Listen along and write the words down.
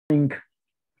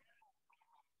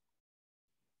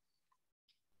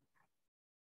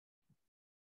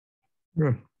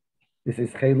This is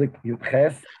Chelik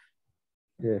Yudches,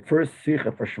 the first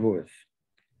Sikha for Shavuos.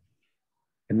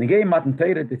 In the game Matan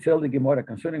Torah, the Tzil the Gemara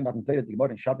concerning Matan Torah, the Gemara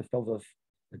in Shabbos tells us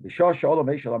that B'shah Shalom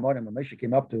Meishel Amorim, when Moshe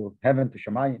came up to heaven, to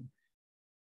Shemayim,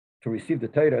 to receive the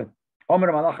Torah,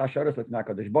 Omer Malach Hasharos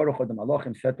L'Tnakadosh Baruch Hu, the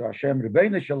Malachim said to Hashem,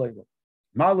 Rebbeinu Shalom,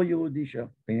 Malu Yehudisha,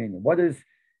 what is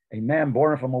a man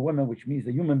born from a woman, which means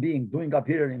a human being doing up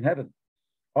here in heaven?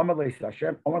 Omer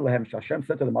Lehem, Hashem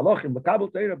said to the Malachim, L'Kabel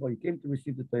Torah, but he came to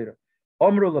receive the Torah.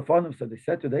 Omer Lefonim, so they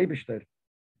said to the Eibishter,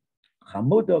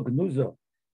 Chamuda Gnuza,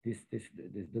 this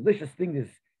delicious thing, this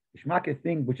Ishmake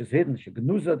thing which is hidden,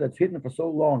 Gnuza that's hidden for so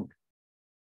long.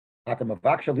 You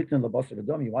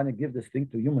want to give this thing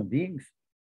to human beings?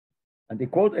 And they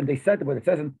quote and they said what it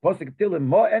says in Posik Tilim,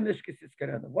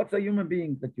 what's a human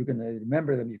being that you can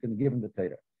remember them, you can give him the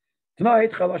Torah?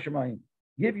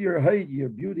 Give your height, your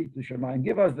beauty to Shemayim,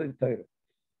 give us the Torah.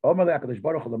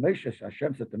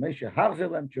 Hashem said to Moshe,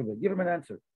 give him an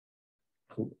answer.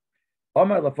 So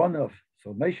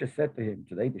Moshe said to him,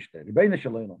 to the Eibishter, the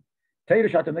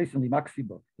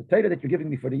Torah that you're giving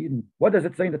me for the Eden, what does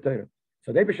it say in the Torah?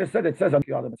 So the Eibishter said, it says,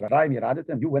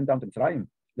 you went down to Mitzrayim,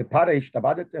 the Parei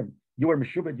shtabadatem, you were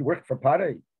Meshubet, you worked for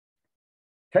Parei.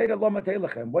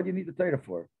 What do you need the Torah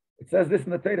for? It says this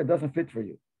in the Torah, doesn't fit for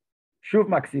you. Shuv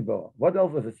maksibo. What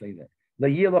else does it say there?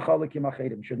 You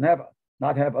should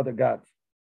not have other gods.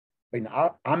 You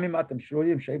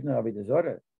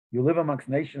live amongst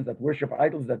nations that worship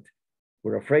idols, that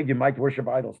were afraid you might worship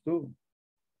idols too.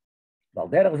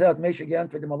 Moshe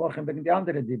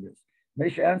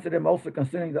answered him also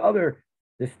concerning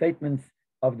the statements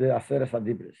of the Aseres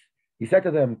HaDibros. He said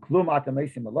to them,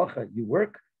 you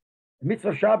work.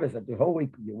 Mitzvah Shabbos, that the whole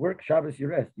week you work, Shabbos you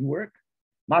rest. You work.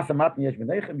 You have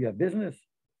business.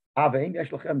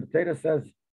 The Torah says,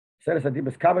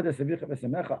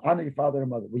 honor your father and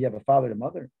mother. We have a father and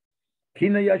mother.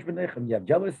 You have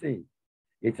jealousy.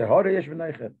 You have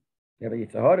You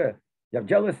have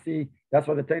jealousy. That's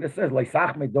what the Torah says.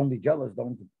 Don't be jealous.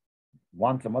 Don't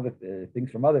want some other things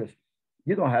from others.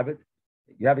 You don't have it.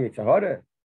 You have Yitzhahara.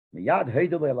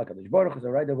 So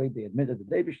right away they admitted that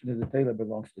the Torah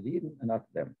belongs to the Eden and not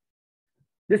to them.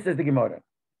 This is the Gemara.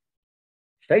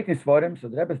 Steht in Svarim, so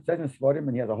the Rebbe says in Svarim,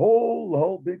 and he has a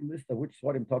whole big list of which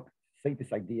Svarim say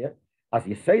this idea. As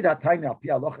you say that time al pi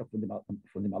halacha from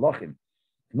the Malachim,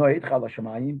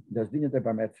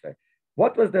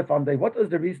 what was the foundation? What was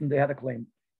the reason they had a claim?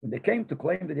 When they came to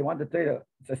claim that they want the Torah,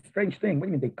 it's a strange thing. What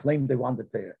do you mean they claimed they want the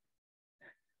Torah?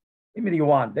 What do you mean you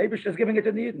want? The Eibush is giving it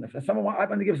to the Eden. If someone I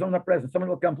want to give someone a present, someone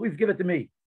will come, please give it to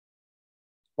me.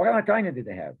 What kind of taina did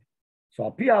they have? So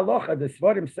al pi halacha, the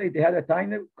Svarim say they had a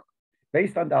taina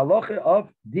based on the halacha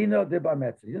of Dina de Bar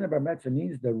Metzah. Dina Bar Metzah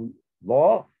means the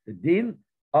law, the din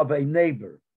of a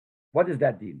neighbor. What is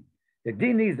that din? The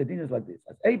din is like this.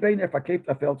 As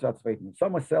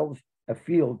someone sells a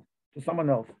field to someone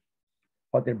else,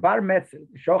 but the Bar Metzah,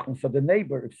 so the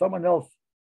neighbor, if someone else,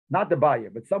 not the buyer,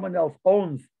 but someone else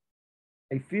owns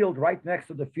a field right next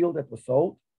to the field that was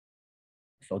sold,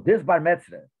 so this Bar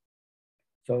Metzah,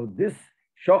 so this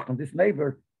Shochem, this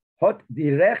neighbor, hot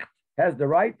direct, has the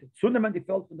right to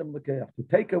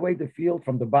take away the field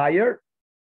from the buyer,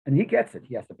 and he gets it.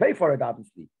 He has to pay for it,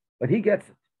 obviously, but he gets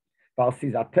it. Because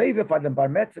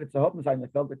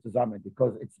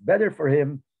it's better for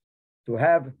him to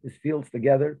have his fields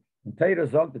together. And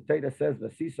the Torah says,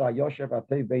 you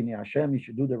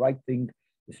should do the right thing,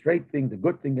 the straight thing, the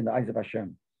good thing in the eyes of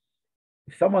Hashem.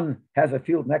 If someone has a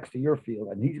field next to your field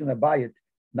and he's going to buy it,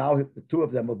 now the two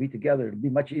of them will be together. It'll be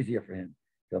much easier for him.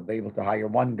 He'll be able to hire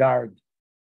one guard.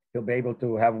 He'll be able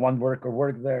to have one worker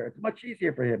work there. It's much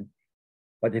easier for him.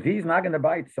 But if he's not going to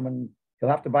buy it, he'll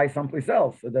have to buy someplace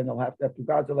else. So then he'll have to have two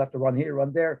guards. He'll have to run here,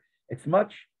 run there. It's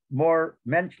much more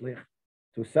menschlich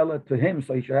to sell it to him,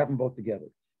 so he should have them both together.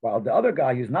 While the other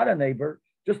guy who's not a neighbor,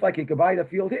 just like he could buy the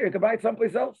field here, he could buy it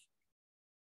someplace else.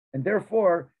 And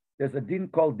therefore, there's a din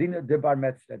called Din de Bar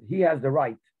Metzah, that he has the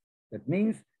right. That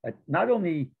means that not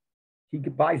only he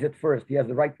buys it first, he has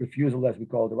the right to refusal, as we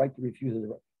call it, the right to refuse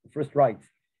the first rights.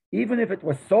 Even if it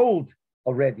was sold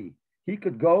already, he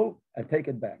could go and take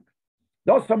it back.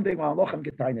 This is what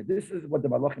the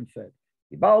Malachim said.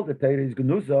 The Torah is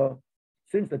genuza,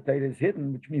 since the Torah is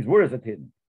hidden, which means where is it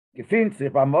hidden? She's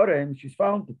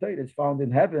found, the Torah is found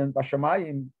in heaven,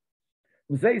 Bashamayim,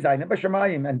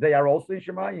 and they are also in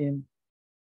Shemayim.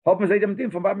 So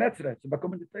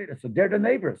they're the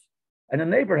neighbors. And the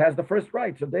neighbor has the first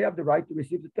right, so they have the right to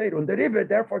receive the Torah. And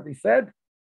therefore they said,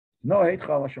 no,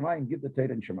 give the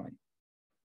Torah in Shemayim.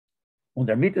 Und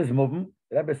der Mitzvah moving,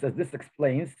 The Rebbe says this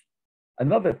explains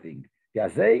another thing. How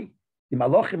did the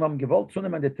Malachim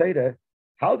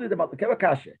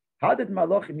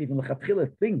even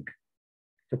think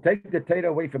to take the Torah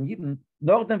away from Yidden?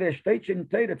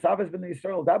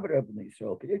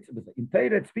 In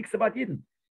Torah, it speaks about Yidden.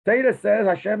 Torah says,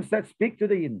 Hashem said, speak to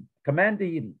the Yidden, command the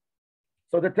Yidden.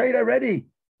 So the Torah already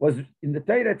was, in the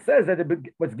Torah it says that it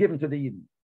was given to the Yidden.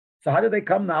 So how do they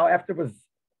come now, after it was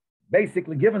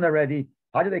basically given already,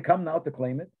 how do they come now to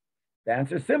claim it? The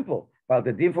answer is simple. Well,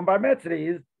 the din from Bar Metzra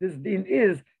is, this din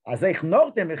is,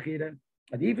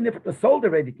 and even if it was sold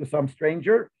already to some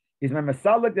stranger, is from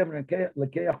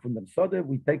them soda,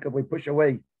 we push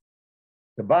away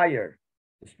the buyer,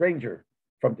 the stranger,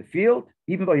 from the field,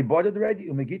 even though he bought it already,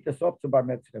 and we give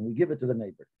it to the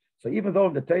neighbor. So even though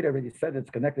the Torah already said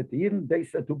it's connected to Eden, they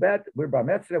said, too bad, we're Bar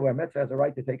Metzra, where Metzra has a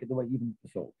right to take it away even if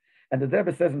it's sold. And the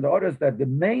Rebbe says in the orders that the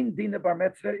main din of Bar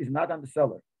Metzra is not on the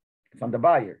seller, it's on the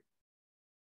buyer.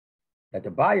 That the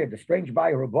buyer, the strange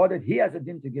buyer who bought it, he has a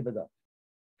din to give it up.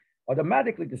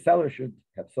 Automatically, the seller should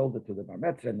have sold it to the Bar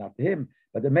Metzra, not to him.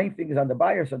 But the main thing is on the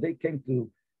buyer. So they came to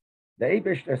the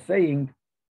Eibush, they're saying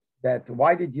that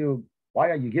why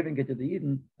are you giving it to the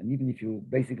Eden? And even if you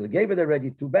basically gave it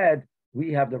already, too bad,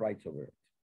 we have the rights over it.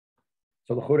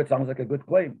 So the Chura sounds like a good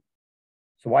claim.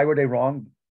 So why were they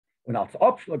wrong? And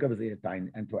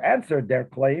to answer their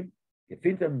claim, we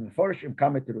find in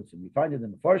the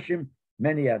Mefarshim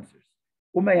many answers.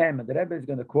 And the Rebbe is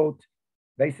going to quote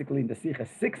basically in the Sikha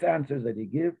 6 answers that he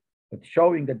gave, but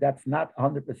showing that that's not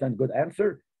 100% good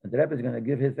answer. And the Rebbe is going to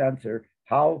give his answer,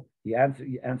 how he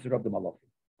answered of the Malachim.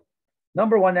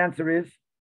 Number one answer is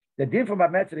the din from Bar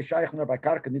Metzra is shaykh nor by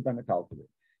karka, not by metal.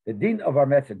 The din of Bar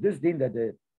Metzra, this din that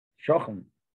the shochem,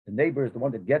 the neighbor is the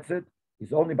one that gets it,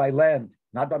 is only by land,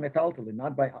 not by metal,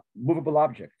 not by movable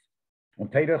objects.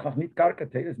 And Torah chachnit karka,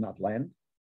 Torah is not land.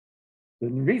 The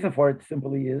reason for it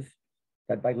simply is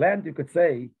that by land you could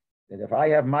say that if I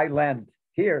have my land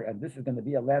here and this is going to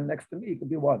be a land next to me, it could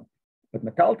be one. But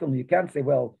metaltalin, you can't say,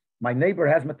 well, my neighbor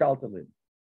has metaltalin.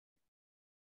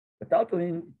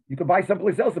 Metaltalin, you could buy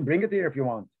someplace else and bring it here if you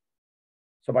want.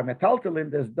 So by metaltalin,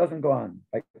 this doesn't go on.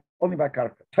 Only by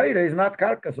karka. Torah is not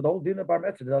karka, so the whole din of Bar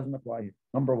Metzra doesn't apply here.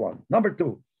 Number one. Number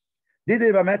two, din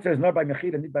of Bar Metzra is not by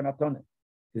mechira, not by matone.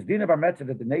 This din of Bar Metzra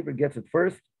that the neighbor gets it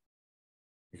first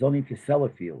is only if you sell a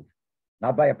field,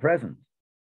 not by a present.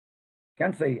 You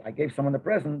can't say, I gave someone a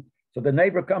present, so the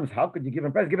neighbor comes, how could you give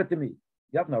him a present? Give it to me.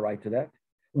 You have no right to that.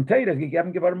 And Torah, you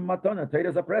haven't given him matone. Torah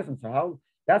is a present, so how?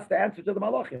 That's the answer to the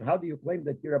Malachim. How do you claim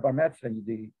that you're a Bar Metzra and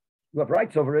you have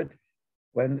rights over it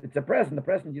when it's a present? The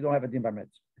present, you don't have a din Bar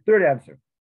Metzra. Third answer.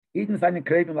 Eden seinen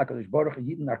Krevim like Baruch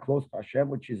Eden are close to Hashem,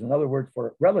 which is another word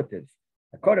for relatives.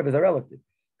 A Korev is a relative.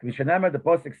 The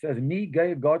Pasuk says, Mi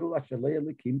Gei Godel Ashalei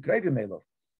Elikim Krevim Elof.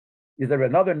 Is there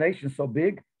another nation so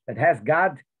big that has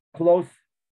God close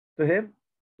to him?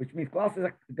 Which means God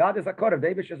is a Korev,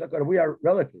 David is a Korev. We are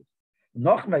relatives.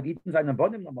 Nochmal, Eden seinen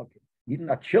Bonim Namokim. Eden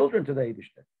are children to the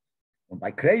Eibishter. And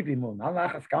by Krevim, when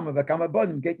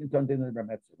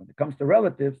it comes to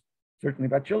relatives, certainly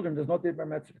by children, there's no din Bar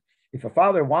Metzra. If a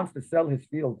father wants to sell his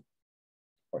field,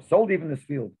 or sold even his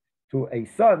field, to a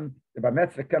son, the Bar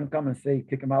Metzra can come and say,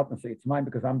 kick him out and say, it's mine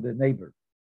because I'm the neighbor.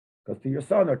 Because to your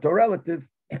son or to a relative,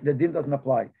 the din doesn't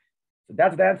apply. So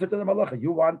that's the answer to the Malacha.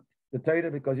 You want the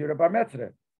Torah because you're a Bar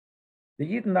Metzra. The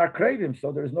Yidden are Krevim,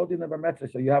 so there is no din of Bar Metzra,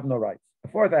 so you have no rights.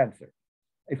 The fourth answer.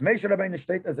 If Moshe Rabbeinu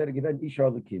steht, as given Isha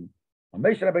Elikim, on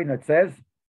Moshe Rabbeinu it says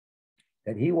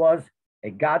that he was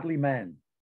a godly man.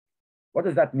 What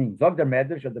does that mean? Zog the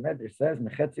Medrash, or the Medrash says,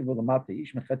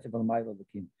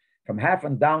 from half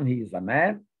and down he is a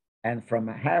man, and from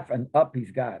half and up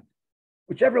he's God.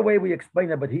 Whichever way we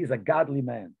explain it, but he's a godly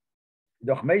man.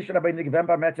 If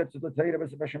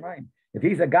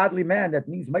he's a godly man, that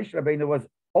means Moshe Rabbeinu was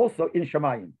also in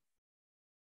Shemayim.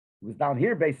 He was down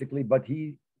here basically, but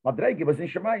Madregi was in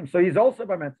Shemayim, so he's also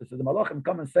Bar Metzra. So the Malachim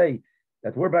come and say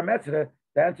that we're Bar Metzra.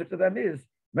 The answer to them is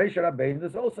Moshe Rabbeinu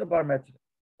is also Bar Metzra.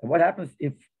 And what happens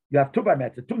if you have two Bar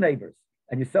Metzra, two neighbors,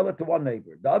 and you sell it to one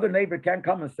neighbor? The other neighbor can't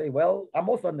come and say, well, I'm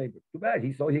also a neighbor. Too bad,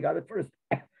 he got it first.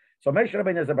 So Moshe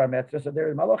Rabbeinu is a Bar Metzra, so the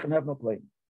Malachim have no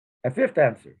claim. A fifth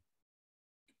answer.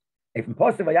 If it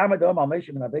says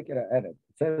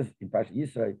in Parashat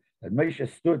Yisrael that Moshe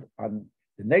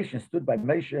the nation stood by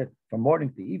Moshe from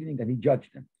morning to evening and he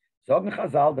judged them. So the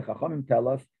Chachamim tell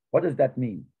us, what does that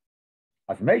mean?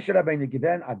 As Moshe Rabbeinu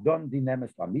given Adon Dinem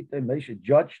Eslamite, Moshe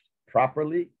judged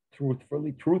properly,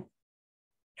 truthfully, truth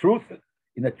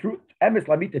in the truth,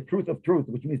 Eslamite, truth of truth,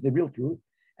 which means the real truth.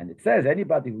 And it says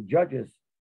anybody who judges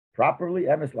properly,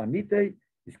 Eslamite,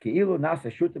 Is Keilu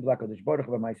Nasa Shutev Lakadosh Baruch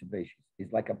Hu B'Maisa Beishis.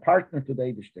 He's like a partner to the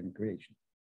Eibishter in creation.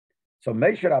 So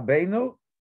Moshe Rabbeinu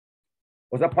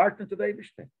was a partner to the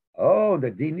Eibishter. Oh,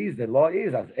 the din is, the law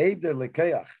is, as Eider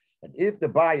Lekeach, that if the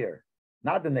buyer,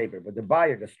 not the neighbor, but the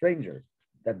buyer, the stranger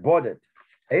that bought it,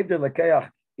 Eider Lekeach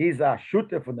is a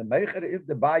shooter from the Meicher, if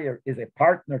the buyer is a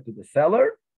partner to the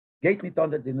seller, gate nit on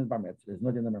the din bar metzger. There's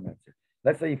no din bar metzger.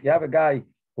 Let's say if you have a guy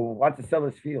who wants to sell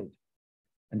his field,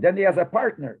 and then he has a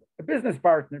partner, a business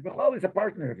partner, but he's a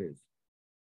partner of his.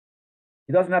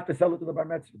 He doesn't have to sell it to the bar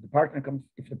metzger. The partner comes,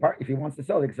 if he wants to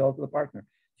sell it, he can sell it to the partner.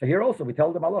 So here also, we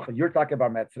tell the Malach, you're talking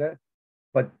about Metzre,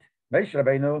 but Moshe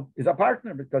Rabbeinu is a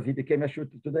partner because he became a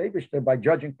shooter to the Eibishter by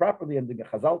judging properly, and the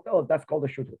Chazal tell us that's called a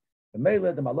shooter. The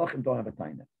Mele, the Malachim don't have a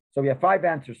taina. So we have 5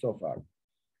 answers so far.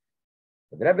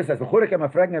 But the Rebbe says,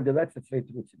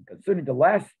 concerning the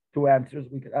last 2 answers,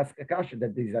 we could ask a kasha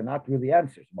that these are not really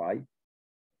answers. Why?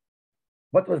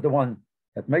 What was the one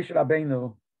that Moshe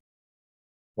Rabbeinu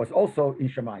was also in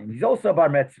Shemayim? He's also Bar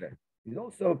Metzre. He's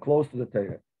also close to the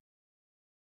Torah.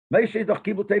 Moshe doch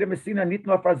kibul Torah Messina nit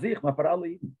nur for sich, nur for alle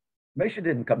Eden. Moshe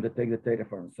didn't come to take the Torah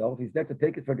for himself. He's there to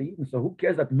take it for the Eden. So who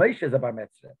cares that Moshe is a Bar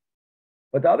Metzre?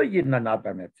 But the other Eden are not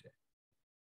Bar Metzre.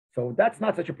 So that's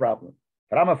not such a problem.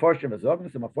 But I'm a Forshim as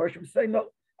Ognis, I'm a Forshim say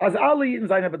no. As alle Eden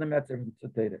zayin aber the Metzre from the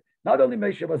Torah. Not only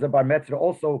Moshe was a Bar Metzre,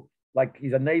 also like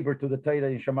he's a neighbor to the Torah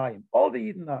in Shemayim. All the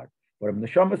Eden are. But the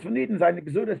Neshamas from Eden zayin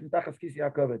Gezudas mitachas Kisi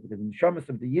Yaakov. The Neshamas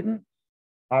of the Eden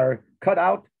are cut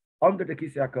out under the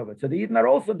Kisi Yaakov. So the Eden are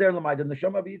also there, Lamai. The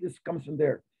Neshama of Eden comes from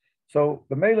there. So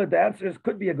the Mela, the answers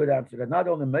could be a good answer. That not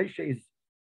only Moshe is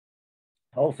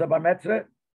also Bar Metzre,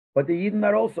 but the Eden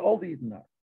are also, all the Eden are.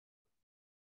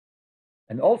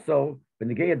 And also, when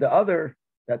you get the other,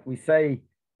 that we say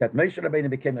that Moshe Rabbeinu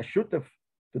became a shutef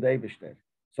to the Eibishter.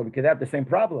 So we could have the same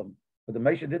problem. But the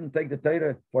Moshe didn't take the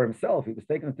Torah for himself. He was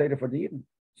taking the Torah for the Eden.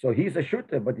 So he's a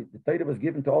shutef, but the Torah was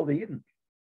given to all the Eden.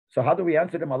 So how do we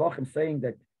answer the Malachim saying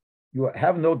that you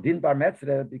have no din bar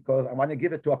metzre because I want to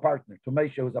give it to a partner, to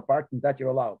Moshe who's a partner that you're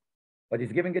allowed, but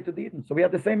he's giving it to the Eden. So we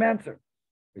have the same answer.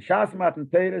 The Shas Matan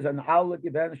Teres and alle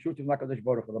given shooting Lakadosh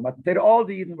Baruch Hu. Matan Teres, all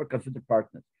the Eden were considered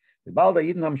partners. The Baal the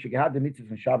Eden ham had the mitzvah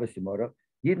from Shabbos Imora.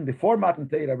 Eden before Matan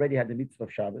Teres already had the mitzvah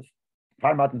of Shabbos.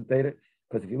 Par Matan Teres,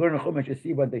 because if you learn in Chumash, you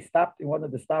see when they stopped in one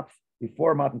of the stops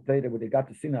before Matan Teres, where they got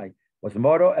to Sinai, was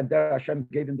Moro, and there Hashem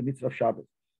gave him the mitzvah of Shabbos.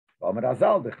 Omer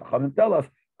Azal, the Chachamim tell us.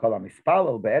 Anybody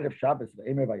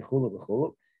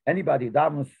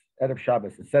davens Erev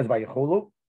Shabbos and says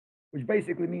Vayichulu, which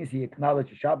basically means he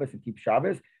acknowledges Shabbos and keeps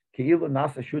Shabbos.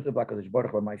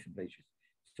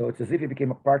 So it's as if he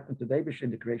became a partner to Davish in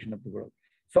the creation of the world.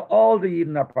 So all the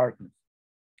Eden are partners.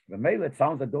 But maybe it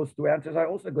sounds that those 2 answers are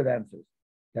also good answers.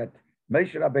 That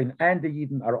Moshe Rabbeinu and the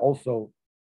Eden are also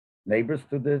neighbors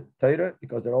to the Torah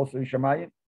because they're also in Shemayim.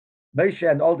 Moshe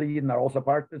and all the Eden are also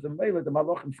partners, and maybe the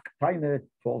Malachim's kind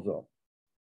falls off.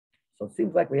 So it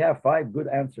seems like we have 5 good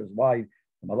answers why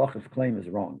the Malachim's claim is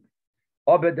wrong.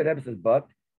 Obed the Rebbe says, but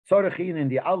Tzorachin in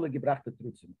the alle gebrachte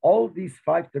Terutzim. All these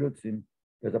 5 Terutzim,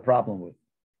 there's a problem with.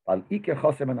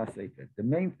 The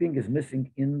main thing is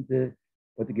missing in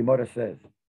what the Gemara says.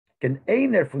 Can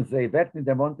einer von sie wird in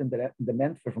der Mond in the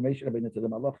Mensch for Moshe Rabbeinu to the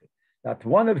Malachim. That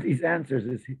one of these answers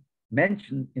is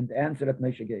mentioned in the answer that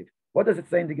Moshe gave. What does it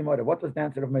say in the Gemara? What was the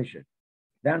answer of Moshe?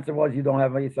 The answer was you don't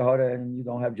have Yitzhahara and you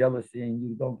don't have jealousy and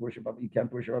you don't worship, you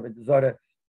can't worship Rabbi Zara.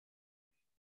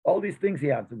 All these things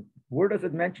he answered. Where does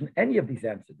it mention any of these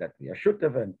answers that we are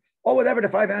shutav and or whatever the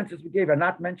 5 answers we gave are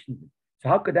not mentioned? So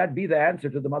how could that be the answer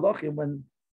to the Malachim when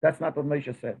that's not what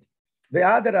Moshe said? The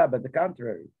other, but the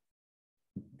contrary.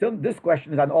 This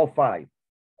question is on all 5.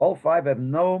 All 5 have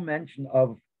no mention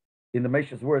of, in the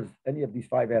Moshe's words, any of these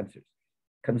 5 answers.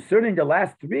 Concerning the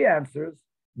last 3 answers,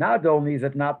 not only is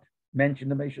it not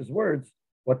mentioned in Moshe's words,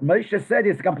 what Moshe said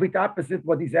is the complete opposite of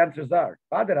what these answers are.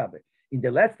 In the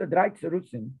last 3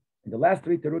 Terutzim,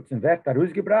 wird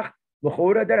herausgebracht,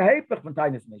 l'chora der Heipach von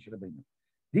Tainis Moshe Rabbeinu.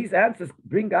 These answers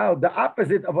bring out the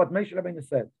opposite of what Moshe Rabbeinu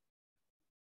said.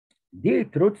 Die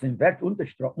Terutzim wird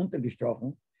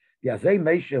untergestrochen, die Azei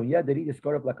Moshe und jeder Ried ist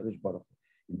Korab Lakadosh Baruch.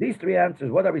 In these 3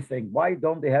 answers, what are we saying? Why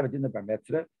don't they have it in the Bar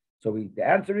Metzre? So the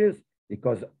answer is,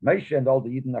 because Moshe and all the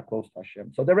Eden are close to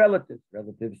Hashem. So they're relatives,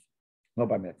 no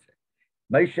Bar Metzre.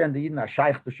 Moshe and the Eden are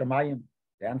shaykh to Shemayim.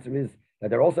 The answer is that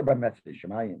they're also Bar Metzre,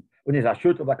 Shemayim. When he's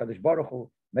Ashut of Lakadosh Baruch Hu,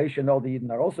 Moshe and all the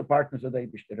Eden are also partners of the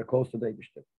Eibishter. They're close to the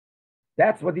Eibishter.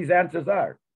 That's what these answers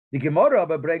are. The Gemara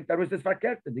aber bringt, there was this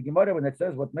verkehrte. The Gemara, when it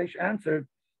says what Moshe answered,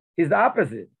 is the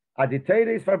opposite. The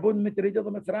Torah is verbunden mit der Riddle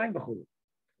of Mitzrayim b'chulu.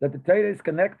 That the Torah is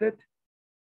connected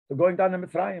to going down to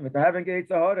Mitzrayim, to having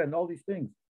Yitzhahara and all these things.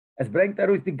 Es bringt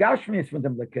die Gashmis von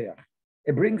dem Lekeach.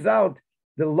 It brings out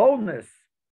the lowness,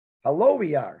 how low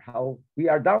we are, how we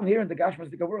are down here in the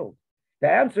Gashmastika world. The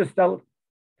answers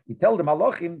he tell the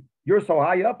Malachim, you're so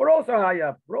high up, we're also high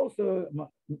up. We're also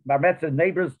Barmetzah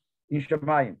neighbors in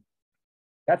Shemayim.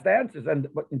 That's the answers. And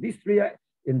in these three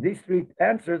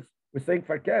answers, we're saying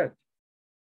farkert.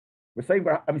 We're saying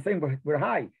we're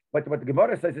high. But what the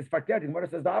Gemara says is farkert. The Gemara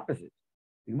says the opposite.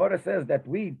 The Gemara says that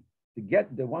we, to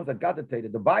get the ones that got the Torah,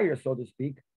 the buyer, so to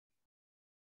speak,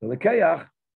 the lekeach,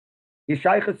 is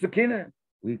shaykhet zukinah.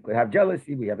 We could have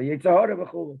jealousy. We have a yitzhahara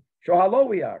v'chulu. Show how low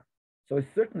we are. So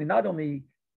it's certainly not only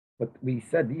what we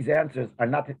said. These answers are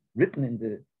not written in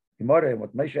the Gemara and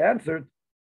what Moshe answered.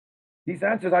 These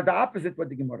answers are the opposite what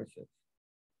the Gemara says.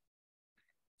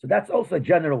 So that's also a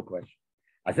general question.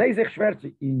 In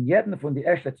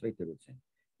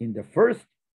the first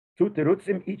two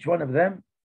terutzim, each one of them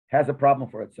has a problem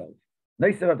for itself.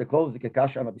 Besides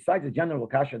the general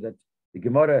kasha that the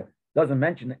Gemara doesn't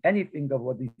mention anything of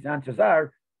what these answers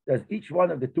are, does each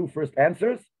one of the two first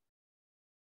answers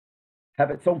have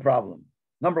its own problem?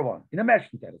 Number one, in a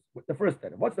Meshkin teretz, the first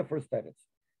teretz. What's the first teretz?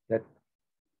 That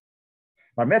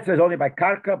Bar Metzra is only by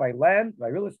karka, by land, by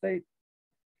real estate,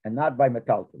 and not by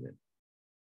metaltalin.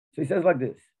 So he says like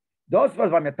this: those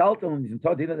was by metaltalin is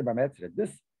not dinner Bar Metzra.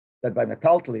 This that by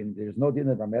metaltalin there is no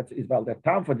dinner Bar Metzra is well the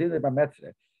time for dinner Bar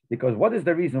Metzra. Because what is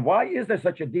the reason? Why is there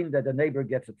such a din that the neighbor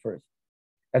gets it first?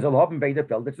 As a loben beide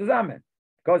felder zusammen,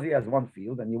 because he has one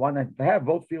field and you want to have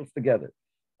both fields together,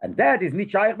 and that is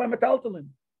nicht shaykh by metaltalin.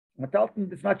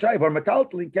 Metaltalin is not shaykh, or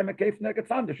metaltalin can make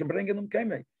nergetzandish and bring them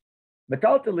keme.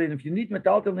 Metaltalin, if you need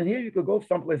metaltalin here, you could go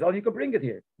someplace else. You could bring it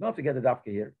here, not to get it after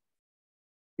here.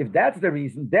 If that's the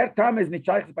reason, their time is nicht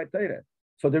shaykh by Torah.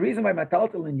 So the reason why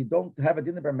metaltalin you don't have a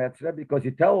dinner bar metzra because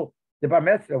you tell the bar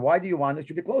metzra why do you want it? It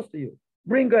should be close to you.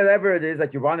 Bring whatever it is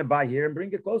that you want to buy here and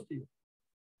bring it close to you.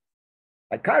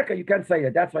 By karka, you can't say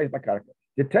it. That's why it's by karka.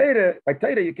 The Torah, by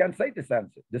Torah, you can't say this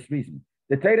answer, this reason.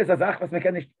 The Torah says, ach, was we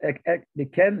can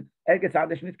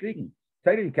anders nicht kriegen.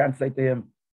 Torah, you can't say to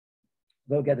him,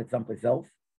 go get it someplace else.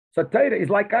 So Torah is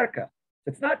like karka.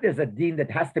 It's not there's a deen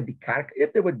that has to be karka.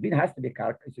 If there would be, it has to be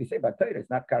karka. So you say, but Torah, it's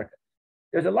not karka.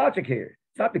 There's a logic here.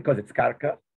 It's not because it's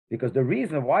karka, because the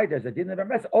reason why there's a deen in the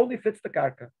mess only fits the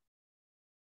karka.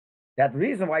 That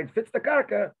reason why it fits the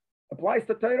karka applies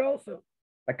to Torah also.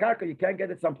 A karka, you can't get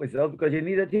it someplace else because you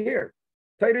need it here.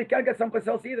 Torah, you can't get someplace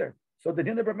else either. So the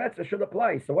din of Metzra should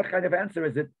apply. So what kind of answer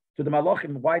is it to the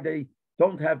Malachim why they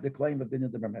don't have the claim of din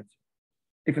of Metzra?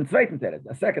 If in zweiten teretz,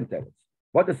 a second teretz.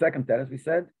 What the second teretz? We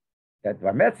said that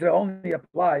Metzra only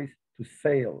applies to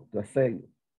sale,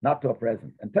 not to a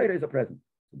present. And Torah is a present.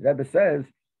 The Rebbe says,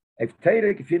 if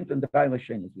Torah gefindt in the Chayil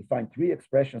Shenis, we find three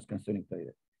expressions concerning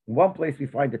Torah. In one place, we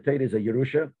find that Torah is a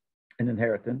Yerusha, an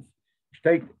inheritance.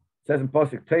 State says in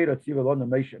Pasuk, Torah tzivalon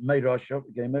meirosho,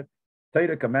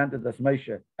 Torah commanded us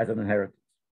Moshe as an inheritance.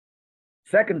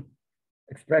 Second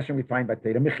expression we find by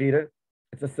Torah, Mechira,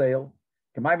 it's a sale.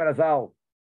 Kamay Marazal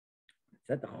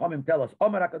said the Chomim tell us,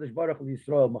 Omer HaKadosh Baruch Hu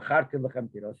Yisrael, Mecharti lechem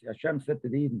tiros. Hashem said to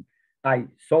the Eden, I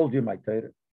sold you my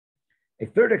Torah. A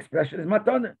third expression is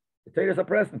Matana. The Torah is a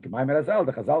present. Kamay Marazal,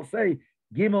 the Chazal say,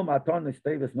 Gimel Matana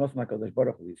Steves Nos HaKadosh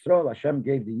Baruch Hu Yisrael. Hashem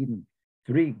gave the Eden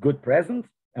three good presents,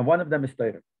 and one of them is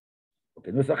Torah.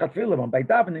 Okay, Nusachat Filim, by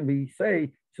davening we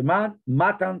say, Siman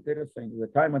Matan Torah, saying the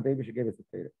time when David gave us the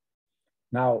Torah.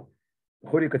 Now,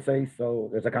 you could say, so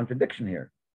there's a contradiction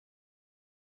here.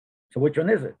 So which one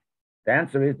is it? The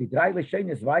answer is, the drei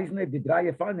Leshenis Weisne, the drei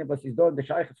Yefane, was is doing the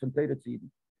Sheikhs from Torah Tziden.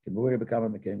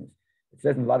 It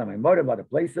says in a lot of Maimor, a lot of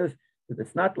places, that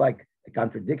it's not like a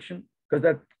contradiction, because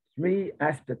there are three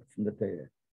aspects in the Torah.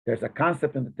 There's a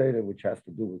concept in the Torah which has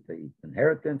to do with the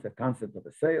inheritance, a concept of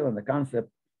a sale, and the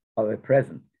concept of a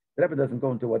present. The Rebbe doesn't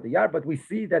go into what they are, but we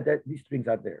see that these things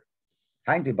are there.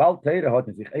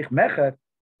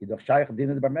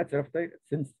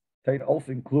 Since Torah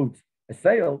also includes a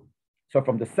sale, so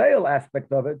from the sale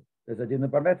aspect of it, there's a din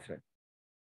of bar metzra.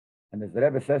 And as the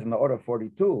Rebbe says in the order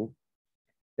 42,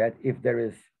 that if there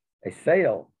is a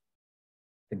sale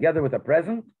together with a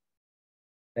present,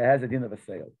 it has a din of a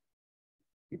sale.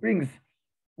 He brings,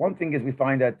 one thing is we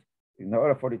find that in the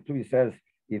order 42, he says,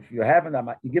 if you haven't,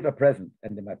 you give a present,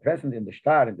 and in my present in the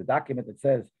star, in the document, it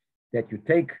says that you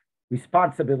take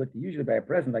responsibility. Usually by a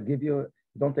present, you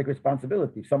don't take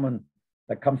responsibility. If someone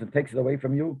that comes and takes it away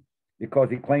from you because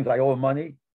he claims I owe him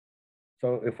money,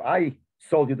 so if I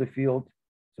sold you the field,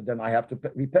 so then I have to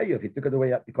repay you if he took it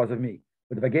away because of me.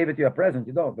 But if I gave it to you a present,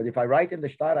 you don't. But if I write in the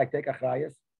star, I take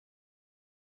achrayas.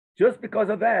 Just because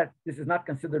of that, this is not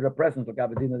considered a present for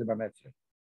Gabadina de Bar Metzra,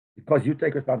 because you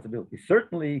take responsibility.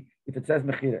 Certainly, if it says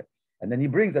Mechira, and then he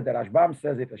brings that the Rashbam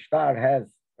says if a star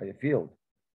has, or a field,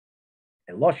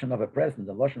 a lotion of a present,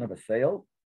 a lotion of a sale.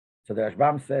 So the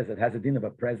Rashbam says it has a din of a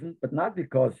present, but not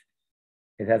because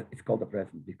it's called a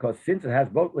present, because since it has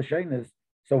both lashonos,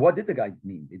 so what did the guy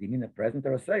mean? Did he mean a present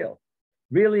or a sale?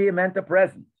 Really, he meant a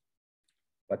present.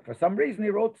 But for some reason, he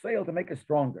wrote sale to make it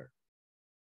stronger.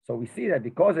 So we see that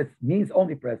because it means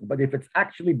only present, but if it's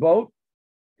actually both,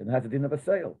 then it has a din of a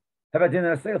sale. Have a din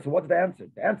of a sale. So what's the answer?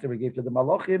 The answer we gave to the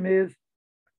Malachim is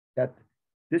that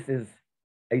this is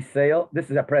a sale. This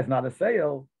is a present, not a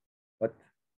sale. But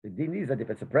the din is that if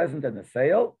it's a present and a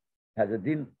sale, it has a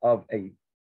din of a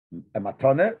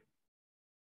matone.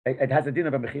 It has a din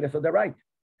of a mechira, so they're right.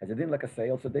 It has a din like a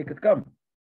sale, so they could come.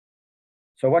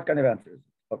 So what kind of answers?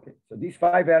 Okay, so these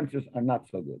 5 answers are not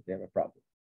so good. They have a problem.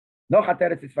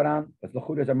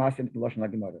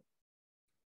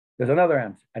 There's another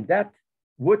answer, and that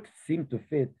would seem to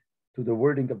fit to the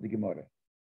wording of the Gemara.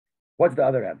 What's the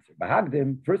other answer?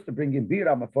 Bahagdim, first to bring in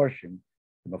Bira Maforshim,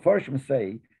 the Maforshim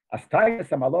say, as Tayas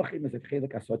HaMalochim is a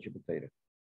Chelik HaSochi B'Teirah.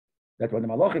 That when the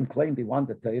Malachim claim they want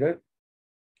the Teirah,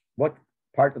 what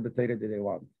part of the Teirah do they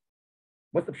want?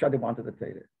 What's the pshat they want of the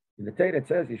Teirah? In the Teirah it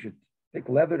says you should take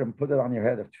leather and put it on your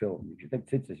head of tefillin. You should take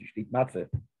tzitzis, you should eat matzah.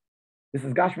 This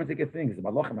is gashmatik things. The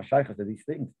Malachim HaShaychas are these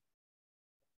things.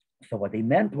 So what they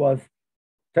meant was,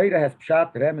 Teirah has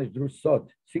pshat, remesh, drus,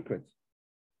 sod, secrets.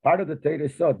 Part of the Teirah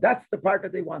is sod. That's the part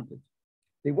that they wanted.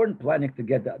 They weren't planning to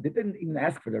get that. They didn't even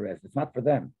ask for the rest. It's not for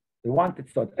them. They wanted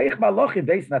sod. Malachim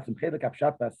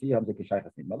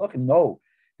know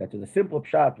that to the simple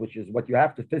pshat, which is what you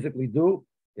have to physically do,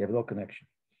 they have no connection.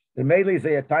 The melee is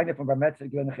a tiny from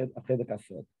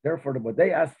therefore, what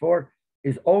they asked for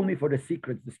is only for the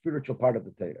secrets, the spiritual part of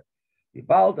the Torah.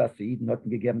 But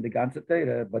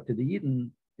to the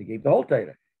Yidden, they gave the whole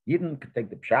Torah. Yidden could take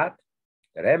the pshat,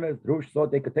 the remes, drush, so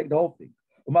they could take the whole thing.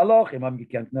 And Malachim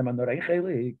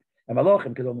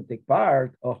could only take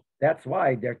part. Oh, that's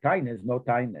why their tiny is no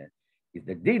tiny. Is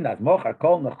the din as mochar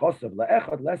kol nechosov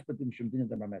leechad lespatim shum din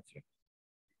d'mametzra.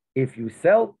 If you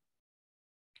sell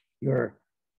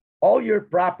all your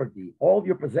property, all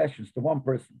your possessions to one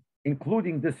person,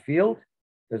 including this field,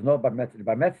 there's no bar metzra.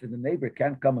 Bar metzra, the neighbor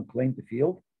can't come and claim the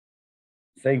field,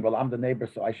 saying, well, I'm the neighbor,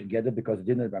 so I should get it because it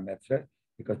didn't bar metzra,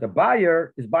 because the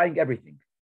buyer is buying everything.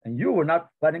 And you were not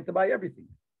planning to buy everything.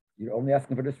 You're only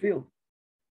asking for this field.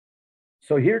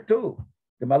 So here too,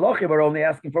 the Malachim were only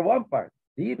asking for one part.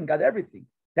 They even got everything.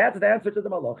 That's the answer to the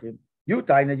Malachim. You,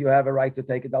 Taina, you have a right to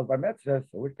take it out by Metzah.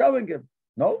 So we're telling him,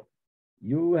 no,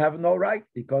 you have no right,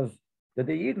 because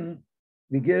the Eden,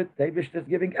 Davish is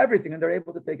giving everything and they're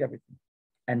able to take everything.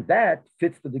 And that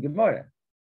fits to the Gemara.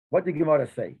 What did the Gemara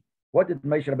say? What did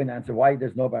Moshe Rabbeinu answer? Why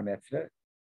there's no bar mitzvah?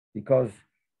 Because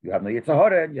you have no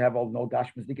Yitzhahara and you have all no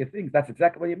Gashmazdika things. That's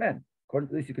exactly what he meant. According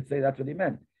to this, you could say that's what he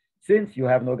meant. Since you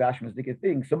have no Gashmazdika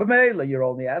things, so b'meila, you're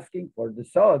only asking for the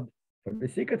sod, for the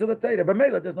secrets of the Torah.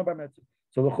 B'meila, there's no bar mitzvah.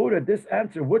 So l'chura, this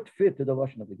answer would fit to the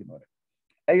lashon of the Gemara.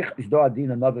 Eich is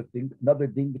do'adin, another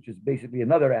thing, which is basically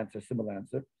another answer, similar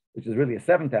answer, which is really a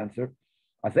 7th answer.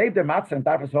 If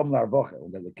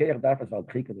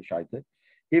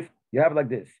you have like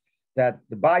this, that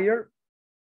the buyer,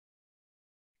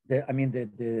 the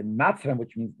matzran,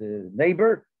 which means the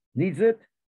neighbor, needs it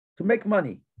to make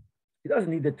money. He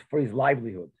doesn't need it for his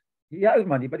livelihood. He has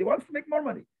money, but he wants to make more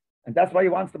money. And that's why he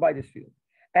wants to buy this field.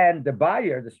 And the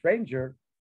buyer, the stranger,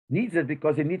 needs it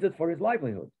because he needs it for his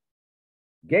livelihood.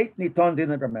 Gate niton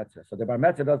din bar metzra. So the bar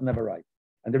metzra doesn't have a right.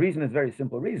 And the reason is very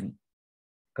simple reason.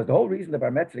 Because the whole reason the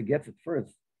bar metzra gets it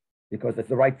first, because it's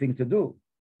the right thing to do.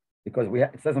 Because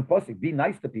it says in Pasuk, be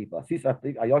nice to people.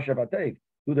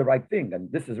 Do the right thing,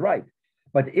 and this is right.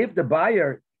 But if the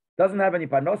buyer doesn't have any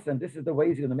panos, and this is the way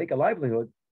he's going to make a livelihood,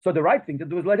 so the right thing to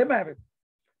do is let him have it.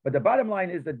 But the bottom line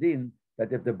is the din,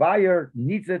 that if the buyer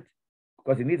needs it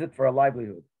because he needs it for a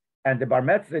livelihood, and the bar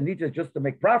metzra needs it just to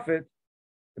make profit,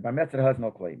 the bar metzra has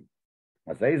no claim.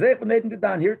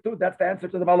 Here too, that's the answer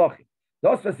to the malachim.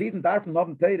 Those was Yidden darfen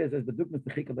haben Teire is the Dugmas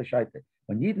Techika L'Shaite.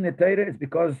 When Yidden the Teire is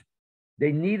because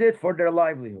they need it for their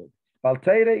livelihood. Weil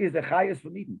Teire is the Chayas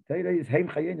from Yidden. Teire is Heim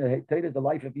Chayin. Teire is the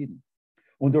life of Yidden.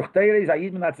 Und durch Teire is a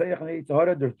Yidden at Zeich and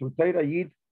Yitzhahara. Durch Teire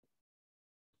Yid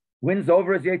wins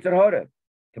over his Yitzhahara.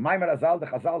 K'mayim Razal, the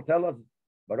Chazal tell us,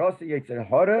 Barosi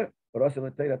Yitzhahara, Barosi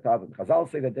L'Teire Tavim. Chazal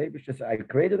say that David says, I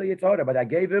created a Yitzhahara, but I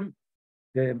gave him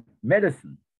the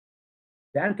medicine,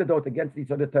 the antidote against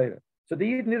Yitzhahara Teire. So the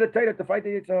Yid need a Torah to fight the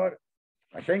Yitzhahara.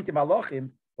 Hashem ki Malachim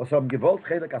was some gewollt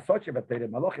chelik asoche but Torah.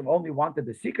 Malachim only wanted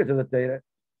the secret of the Torah.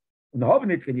 And haben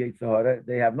nicht for Yitzhahara.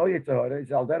 They have no Yitzhahara.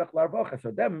 It's al derech larvacha.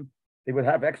 So them, they would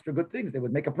have extra good things. They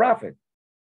would make a profit.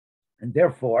 And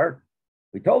therefore,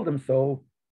 we told them so.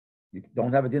 You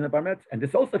don't have a din of bar mitzvah. And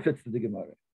this also fits to the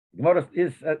Gemara. The Gemara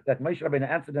is that Moshe Rabbeinu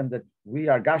answered them that we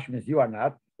are Gashmis, you are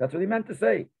not. That's what he meant to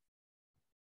say.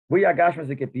 We are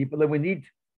Gashmis people, and we need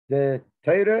the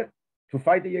Torah to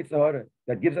fight the Yetzer Hara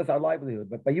that gives us our livelihood.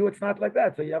 But by you, it's not like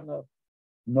that. So you have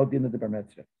no din of the Bar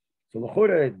Mitzvah. So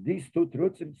l'chura, these two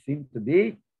terutzim seem to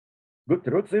be good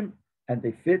terutzim, and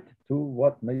they fit to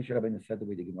what Moshe Rabbeinu said the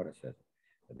way the Gemara says.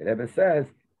 But the Rebbe says,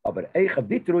 aber eicha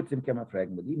die terutzim kann man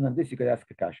fragen, but even on this you could ask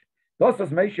a kasha. Das was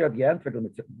Moshe had geantwortet,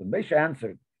 when Moshe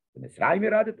answered, the Mitzrayim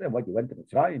Yeradet, what you went to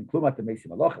Mitzrayim, Klumat to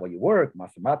Mesim Aloch, where you work,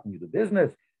 Masamat, you do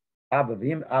business,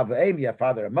 Avaim, you have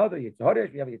father and mother, Yetzer Hara,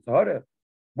 you have Yetzer Hara.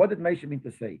 What did Moshe mean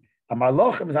to say? But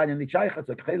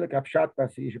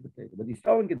he's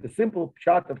telling you the simple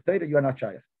pshat of Torah, you are not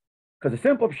shaykh. Because the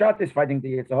simple pshat is fighting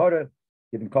the Yetzer Hara,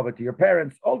 giving cover to your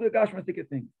parents, all the Gashmastic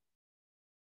things.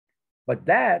 But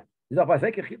that is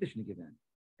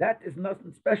that is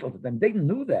nothing special to them. They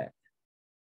knew that.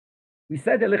 We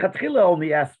said that Lechatchila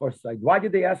only asked for Seid. Why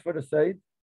did they ask for the Seid?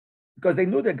 Because they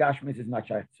knew that Gashmis is not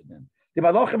shaykh to them. Die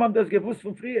Malachim haben das gewusst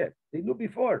von früher. They knew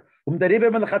before. Der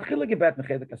Rebbe haben Lechatchila gebeten,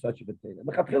 Chedek Asod Shebetele.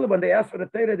 Lechatchila, when they asked for the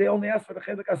Torah, they only asked for the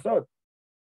Chedek Asod.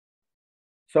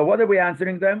 So what are we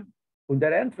answering them? Und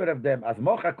der Antwort of them, as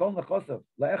Mocha kol nechosov,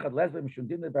 le'echad lesbem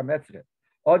shundin bar metzre,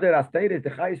 oder as Torah is the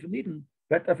Chayis v'niden,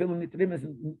 better feel in Nimis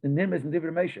and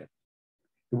Divri Moshe.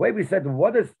 The way we said,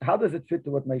 how does it fit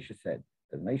to what Moshe said?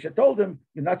 Because Moshe told him,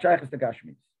 you're not shaykh to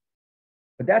Gashmis.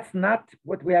 But that's not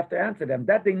what we have to answer them.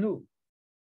 That they knew.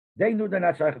 They knew they're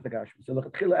not shaykh to Gashmis. So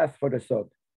Lechatchila asked for the sod.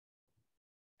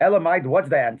 Elamite, what's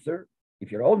the answer?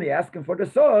 If you're only asking for the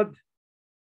sod,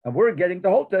 and we're getting the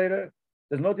whole Torah,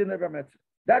 there's no din of Bar Mitzvah.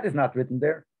 That is not written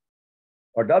there.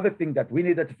 Or the other thing that we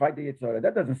needed to fight the Yetzer Hara,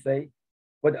 that doesn't say.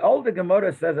 But all the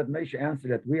Gemara says that Moshe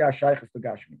answered that we are shaykh to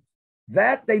Gashmis.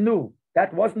 That they knew.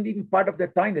 That wasn't even part of their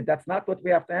time. That's not what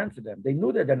we have to answer them. They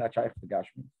knew that they're not shaykh to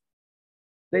Gashmis.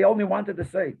 They only wanted to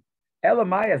say,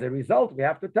 Elamai, as a result, we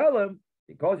have to tell them,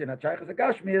 because you're not shaykh to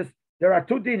Gashmis, there are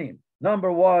two dinim.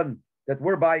 Number one, that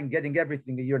we're getting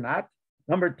everything and you're not.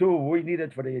 Number two, we need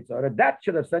it for the Yetzer Hara. That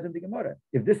should have said in the Gemara.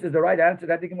 If this is the right answer,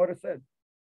 that the Gemara said.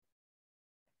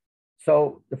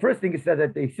 So the first thing he said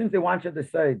that since they wanted to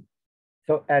say,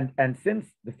 so and since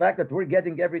the fact that we're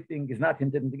getting everything is not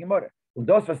hinted in the Gemara.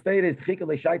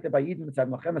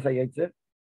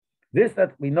 This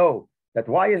that we know, that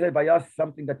why is it by us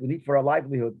something that we need for our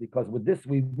livelihood? Because with this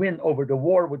we win over the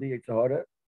war with the Yetzer Hara.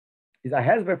 Is a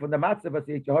hezber from the matzah of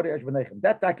the Yetzer Hara.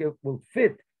 That taka will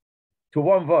fit to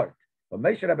one word. But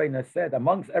Moshe Rabbeinu said,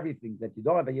 amongst everything that you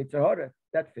don't have a Yetzer Hara,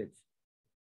 that fits.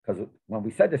 Because when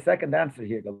we said the second answer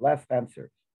here, the last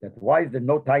answer, that why is there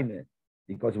no time?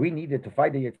 Because we needed to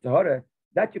fight the Yetzer Hara,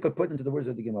 that you could put into the words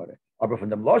of the Gemara. But from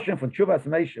the Mloshen, from Tshuvas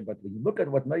Moshe, but when you look at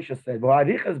what Moshe said,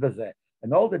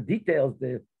 and all the details,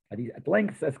 at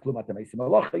length says, you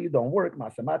don't work, you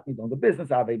don't do business,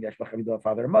 you don't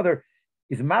father and mother,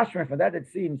 is mashmer. For that it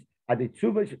seems, the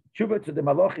tshuva to the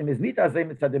Malachim is nit azay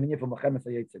mitzad the from Mochemes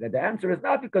HaYetzer. And the answer is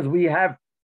not because we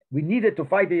needed to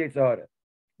fight the Yetzer Hara,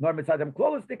 nor mitzad them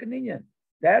klolos dikaninyan.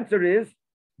 The answer is,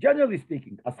 generally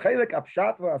speaking, as chelek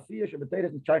apshat v'asiyah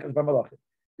shebeteiras and shaychas b'malachim,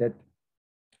 that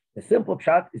the simple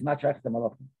pshat is not shaychas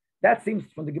b'malachim. That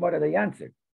seems from the Gemara they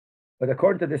answered, but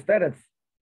according to the teretz,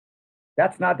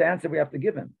 that's not the answer we have to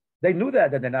give him. They knew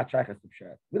that they're not shaychas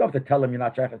pshat. We don't have to tell them you're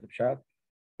not shaychas pshat.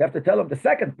 We have to tell them the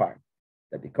second part,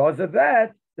 that because of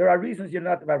that there are reasons you're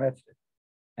not bar mitzvah,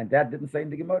 and that didn't say in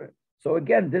the Gemara. So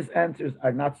again, these answers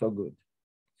are not so good.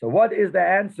 So what is the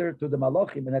answer to the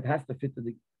Malachim? And it has to fit to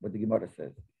what the Gemara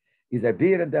says. Is there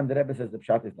beer in them? The Rebbe says the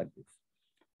pshat is like this.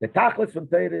 The tachlis from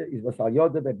Torah is vasal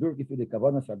yoda be'durki fi the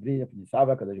kavana sabriya fi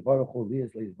nisava kadosh baruch hu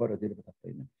liyas le'izbora dira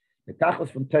b'tafteina. The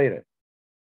tachlis from Torah.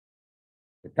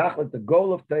 The tachlis, the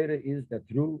goal of Torah is that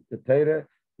through the Torah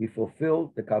we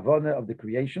fulfill the kavana of the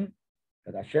creation,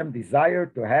 that Hashem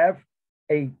desired to have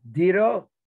a dira,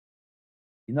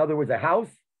 in other words, a house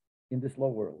in this low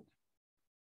world.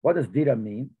 What does dira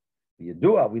mean? We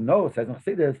know, it says in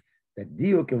Chassidus, that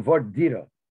diu can word dira.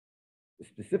 The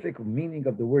specific meaning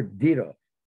of the word dira.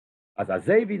 As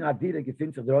azevi na dira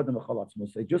gefindt sich der Adam b'chol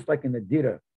atzmos. Just like in the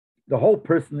dira, the whole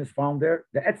person is found there,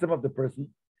 the etzem of the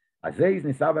person. Azeiz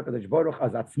nisava kadosh baruch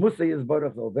as atzmusay is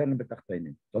baruch zolveren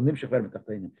betachtenim. So nimshich ver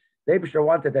betachtenim. The Eibusher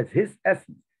wanted that's his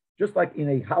essence. Just like in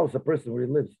a house, a person where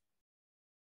he lives,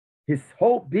 his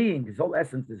whole being, his whole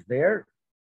essence is there.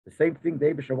 The same thing the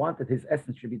Eibusher wanted, his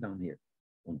essence should be down here.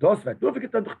 And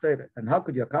how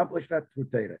could you accomplish that? Through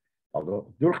Torah.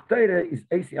 Although durch Torah is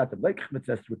Eisiat Leikach, it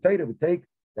says through Torah we take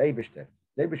the Eibusher.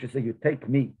 The Eibusher says you take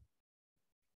me.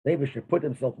 The Eibusher put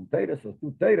himself in Torah, so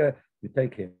through Torah you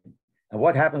take him. And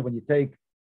what happens when you take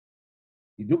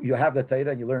You have the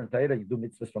Torah and you learn Torah, you do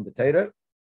mitzvahs from the Torah,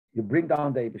 you bring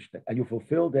down the Eibishter and you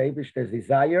fulfill the Eibishter's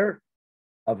desire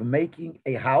of making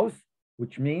a house,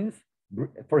 which means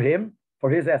for him, for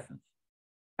his essence.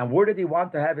 And where did he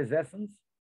want to have his essence?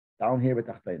 Down here with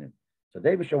Tachtenim. So the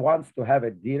Eibishter wants to have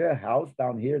a dira house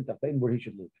down here in Tachtenim where he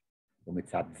should live.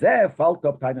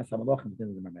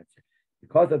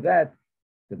 Because of that,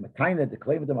 the Mataina, the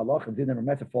claim of the Malachim, din and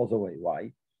Rametzah falls away.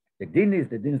 Why? The din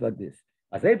is like this.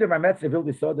 As if the Rametzah will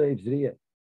be soda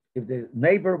if the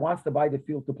neighbor wants to buy the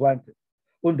field to plant it,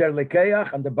 and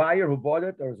the buyer who bought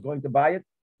it or is going to buy it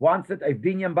wants it, a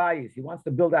binyan bayis, he wants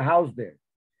to build a house there.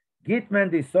 Gitmen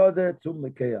the soda tum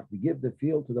lekeach, we give the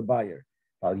field to the buyer.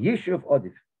 Al yishuv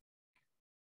odif.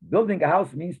 Building a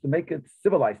house means to make it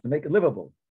civilized, to make it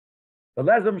livable.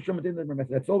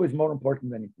 That's always more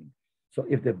important than anything. So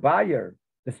if the buyer,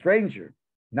 the stranger,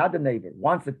 not the neighbor,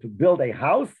 wants it to build a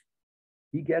house,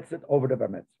 he gets it over the bar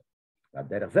mitzvah.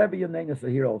 So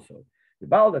here also, the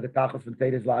Baal that the tachos from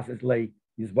Teira's last is Leib,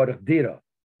 is Baruch Dira.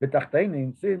 The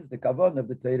Tachtenim, since the kavan of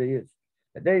the Teira is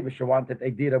the David wanted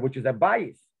a Dira, which is a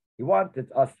bias. He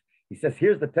wanted us. He says,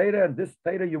 "Here's the Teira, and this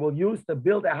Teira you will use to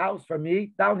build a house for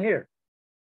me down here."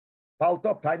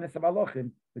 Paltop Tainas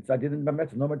Amalochim, which I didn't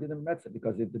Memetza, no more didn't Memetza,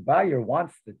 because if the buyer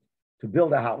wants to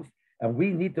build a house, and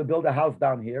we need to build a house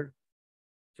down here,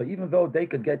 so even though they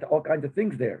could get all kinds of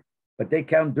things there, but they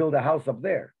can't build a house up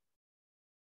there.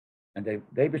 And the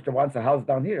Eibishter wants a house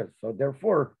down here. So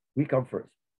therefore, we come first.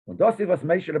 When Dosi was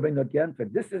Moshe Rabbeinu again,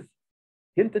 this is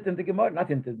hinted in the Gemara, not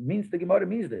hinted, means the Gemara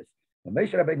means this. When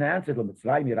Moshe Rabbeinu answered,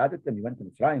 Mitzrayim, you raded them, you went to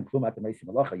Mitzrayim, Klum at the Meisi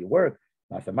Malacha, you work,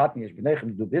 Nasamatni Yesh B'nechem,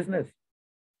 you do business.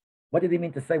 What did he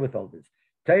mean to say with all this?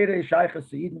 Teire Shaychas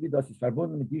to Eden, wie das ist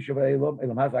verbunden mit Yishuv Elam,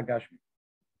 Elam Haza Gashmi.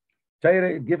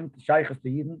 Teire given Shaychas to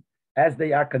Eden as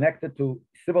they are connected to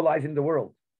civilizing the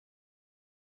world,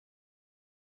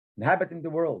 inhabiting the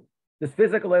world. This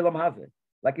physical Elam Hazeh.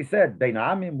 Like he said, Bein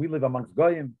Amim, we live amongst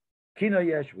Goyim. Kino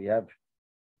Yesh, we have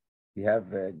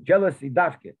jealousy,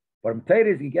 Dafke. But Teire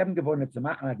is given geworden zu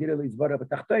machen,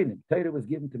 Teire was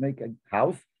given to make a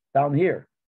house down here.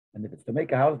 And if it's to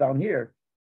make a house down here,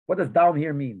 what does down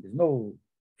here mean? There's no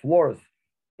floors.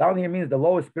 Down here means the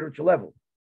lowest spiritual level.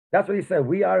 That's what he said.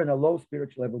 We are in a low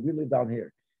spiritual level. We live down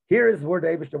here. Here is where the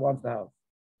Eibishter wants the house.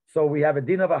 So we have a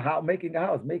din of a house, making a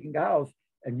house,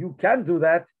 and you can do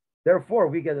that. Therefore,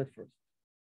 we get it first.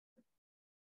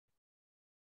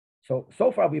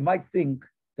 So far, we might think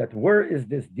that where is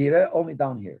this dira? Only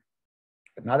down here,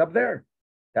 but not up there.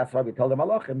 That's why we tell the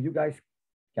Malachim, you guys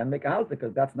can make a house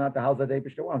because that's not the house that the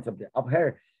Eibishter wants up there. Up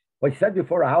here, what he said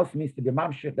before, a house means to be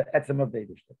mamshich, the etzem of the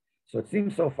Eibishter. So it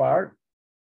seems so far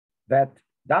that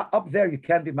up there you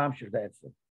can't be mamshich, the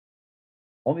etzem.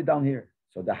 Only down here.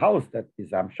 So the house that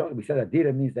is, I'm sure we said that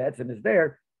dira means the etzem is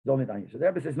there, is only down here. So the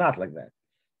Rebbe says not like that.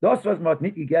 Das was man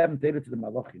nicht gegeben Teire zu den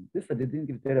Malachim. Das they didn't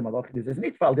give Teire Malachim. This is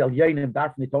nicht weil der Jenem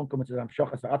darf nicht kommen zu dem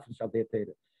Schochas Atzm shall der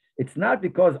Teire. It's not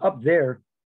because up there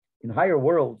in higher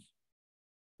worlds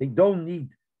they don't need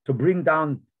to bring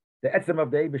down the etzem of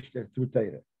the Eibishter through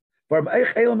Teire. For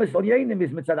Eilem is Jenem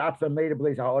is mit seiner Atzm made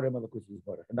blaze haorem malakus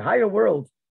yisborach. In the higher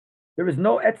worlds there is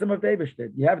no etzem of the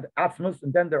Eibishter. You have the Atzmus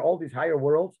and then there are all these higher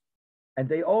worlds and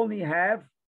they only have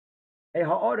a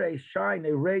haor, a shine,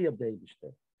 a ray of the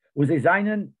Eibishter. It says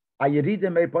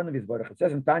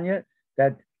in Tanya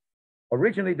that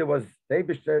originally there was the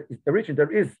Eibishter, there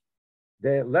is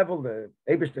the level, the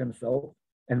Eibishter himself,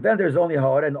 and then there's only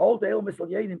Ha'or, and all the El Misal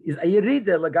Yenim is a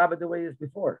Yerida Lagaba the way it is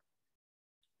before.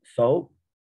 So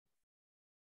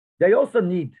they also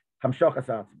need Hamshachas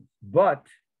Atzmos, but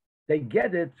they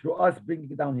get it through us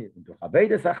bringing it down here.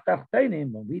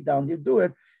 When we down here do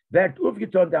it,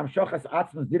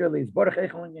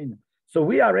 so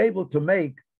we are able to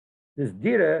make this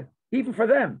dira, even for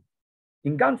them,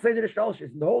 in ganz Seder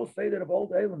Shalshis, in the whole Seder of all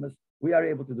the elements, we are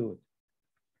able to do it.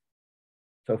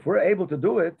 So if we're able to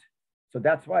do it, so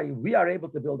that's why we are able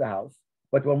to build a house.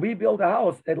 But when we build a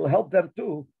house, it'll help them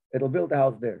too. It'll build a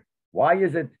house there. Why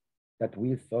is it that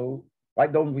why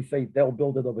don't we say they'll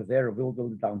build it over there, or we'll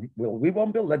build it down here? Well, we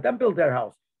won't build, let them build their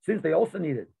house, since they also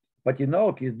need it. But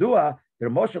Kizdua, their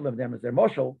moshel of them is their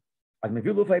moshel. If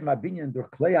you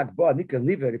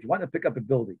want to pick up a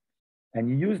building, and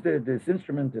you use this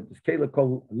instrument, the scale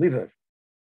called liver.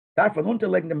 If you want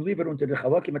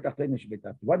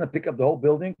to pick up the whole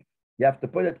building, you have to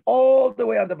put it all the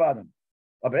way on the bottom.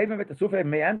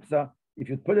 If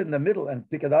you put it in the middle and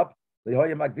pick it up, so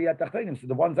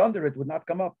the ones under it would not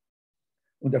come up.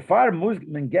 You have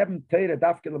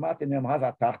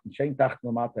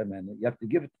to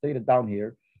give it Teire down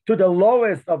here to the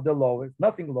lowest of the lowest,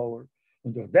 nothing lower.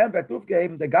 And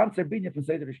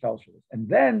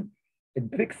then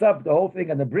it picks up the whole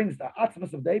thing and it brings the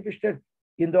atzmas of the Eibishter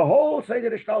in the whole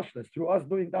Seder Shtalshlis. Through us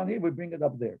doing down here, we bring it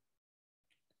up there.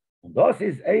 And das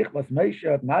ist echt, was Moshe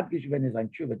hat madgish when is ein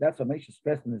tshuva. That's what Moshe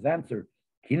stressed in his answer.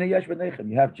 Kina yesh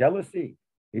v'nechem. You have jealousy.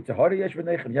 Yitzhahara yesh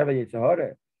v'nechem. You have a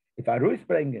Yitzhahara. If I ruis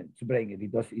zu bringen, wie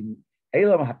das in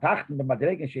Elam hatachten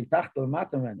b'madregen shem tachtel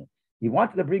matam. He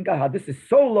wanted to bring out how this is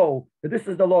so low that this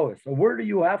is the lowest. So where do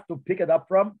you have to pick it up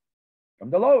from? From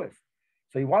the lowest.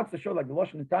 So he wants to show, like the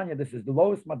Lashon Tanya, this is the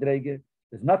lowest madrege.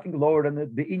 There's nothing lower than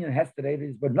it. The Inyan Hester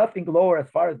but nothing lower as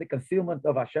far as the concealment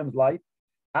of Hashem's light.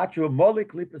 Actual mole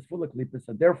klippus, full of klippus.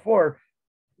 And therefore,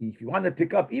 if you want to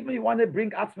pick up, even if you want to bring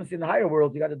atzmas in the higher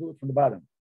world, you got to do it from the bottom.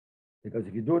 Because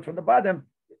if you do it from the bottom,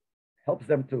 it helps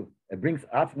them too. It brings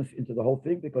atzmas into the whole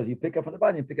thing because you pick up from the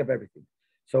bottom, you pick up everything.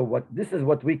 So this is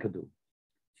what we could do.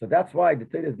 So that's why the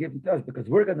Torah is given to us, because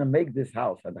we're going to make this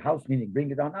house, and the house meaning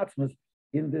bring it down atzmas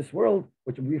in this world,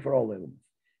 which will be for all elements.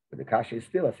 But the kasha is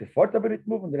still, as if for the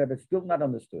movement, the Rebbe is still not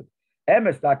understood. In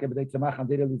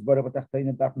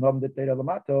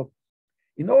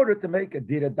order to make a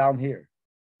dira down here,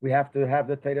 we have to have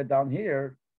the Torah down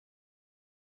here.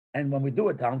 And when we do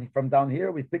it from down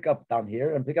here, we pick up down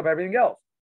here and pick up everything else.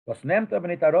 But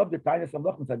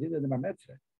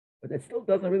it still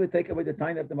doesn't really take away the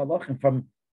time of the malachim from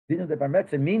din of the bar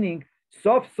metzah, meaning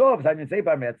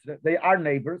they are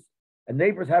neighbors, and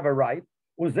neighbors have a right.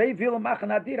 He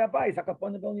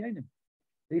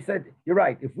said, you're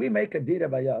right. If we make a dira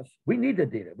by us, we need a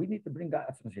dira. We need to bring the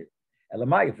atzmas here.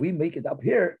 Elamai, if we make it up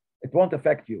here, it won't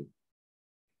affect you.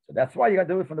 So that's why you got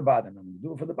to do it from the bottom. And when you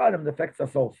do it from the bottom, it affects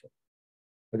us also.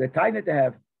 But the time that they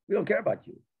have, we don't care about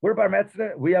you. We're bar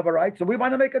metzah, we have a right, so we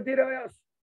want to make a dira by us.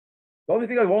 The only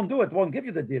thing I won't do, it won't give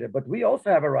you the dira, but we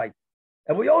also have a right.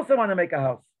 And we also want to make a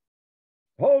house.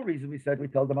 The whole reason we said we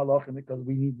tell them malachim because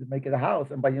we need to make it a house.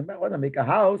 And by you want to make a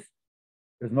house,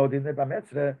 there's no din bar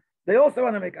metzah. They also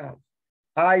want to make a house.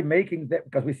 Making that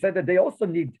because we said that they also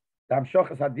need the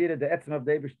Amshochas Hadira, the Etzem of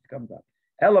David to come down.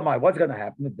 Elamai, what's going to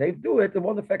happen? If they do it, it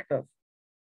won't affect us.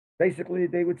 Basically,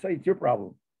 they would say it's your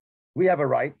problem. We have a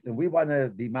right and we want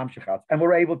to be Mamshechatz, and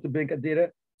we're able to bring a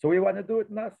Dira, so we want to do it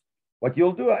in us. What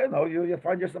you'll do, I don't know, you'll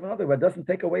find yourself another way. It doesn't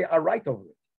take away our right over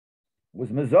it. Was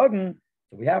Mezogen,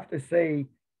 so we have to say,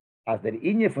 as der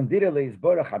Inye von Dira leis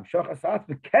Borach Amshochas Hatz,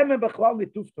 we kemen bechlal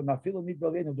mitufto na filu mit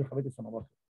Berlin durch Chavedes HaMalachim.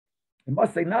 It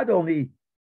must say not only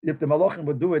if the Malachim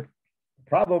would do it, the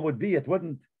problem would be it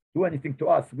wouldn't do anything to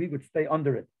us. We would stay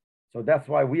under it. So that's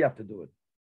why we have to do it.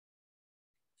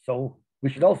 So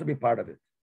we should also be part of it.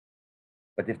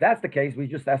 But if that's the case, we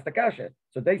just ask the kasha.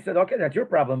 So they said, okay, that's your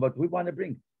problem, but we want to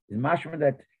bring is mashma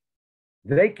that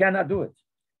they cannot do it.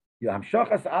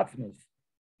 Hamshachas atzmus,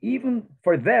 even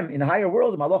for them in higher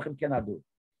world, the Malachim cannot do it.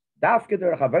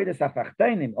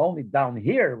 Only down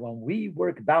here, when we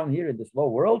work down here in this low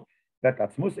world, that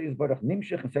atzmus is barach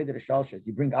nimshich and seder shalshet.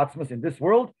 You bring atzmus in this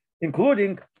world,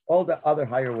 including all the other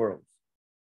higher worlds.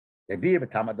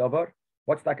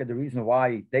 What's like the reason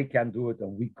why they can do it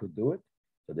and we could do it?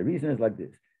 So the reason is like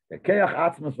this: the keach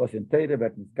atzmus was in Teire,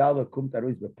 but nisgalo kumt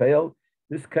aruis bepeil.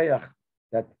 This keach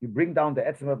that you bring down the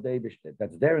etzem of the Eibishter,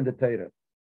 that's there in the Teire,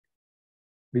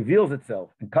 reveals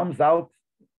itself and comes out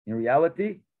in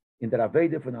reality in the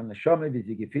Ravede von an Neshama, wie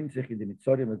sie gefindt sich in the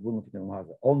Mitzorim mit Bullen von dem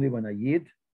Hase. Only when a Yid,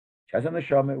 has a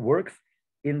Neshama, works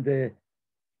in the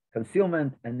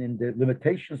concealment and in the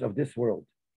limitations of this world.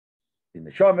 In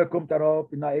the Neshama kommt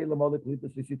darauf, in Na'elam alle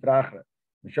Klippes wie Sitrache.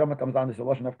 Neshama comes down, this is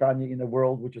Lashon Naftanya, in a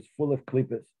world which is full of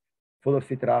Klippes, full of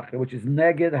Sitrache, which is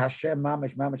neged Hashem,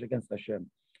 mamash against Hashem.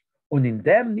 Und in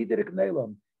dem niederik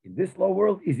Nelam, in this low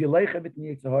world, is Yileicha mit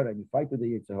Yitzhahara, and you fight with the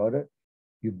Yitzhahara.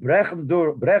 You brech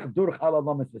durch alle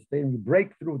lames verstehen. You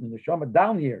break through the neshama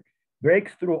down here,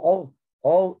 breaks through all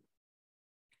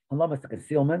lames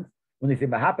concealment. When you say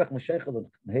mahapech meshechel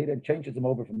and changes them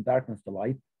over from darkness to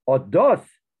light. Or does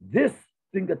this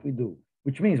thing that we do,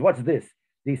 which means what's this?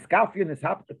 The skafion is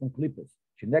haptek from klippus.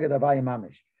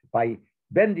 By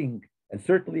bending and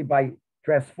certainly by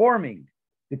transforming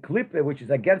the klippe, which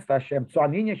is against Hashem. So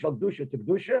an inyan shal dusha to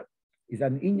dusha is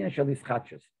an inyan shal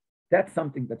ischachas. That's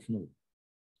something that's new.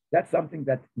 That's something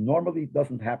that normally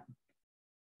doesn't happen.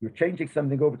 You're changing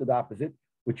something over to the opposite,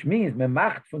 which means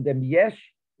memacht from them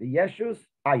yesh, the yeshus,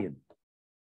 ayin.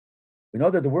 We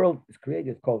know that the world is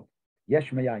created called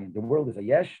yesh me'ayin. The world is a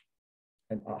yesh,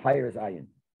 and a higher is ayin.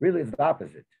 Really, it's the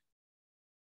opposite.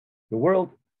 The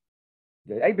world,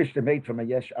 the Eibishter made from a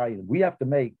yesh ayin. We have to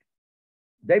make,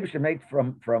 the Eibishter made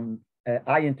from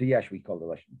ayin to yesh, we call the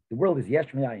Russian. The world is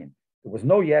yesh me'ayin. There was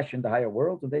no yesh in the higher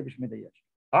world, so the Eibishter made a yesh.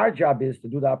 Our job is to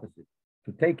do the opposite,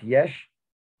 to take yesh.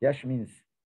 Yesh means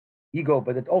ego,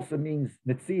 but it also means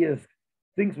mitzias,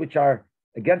 things which are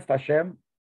against Hashem,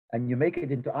 and you make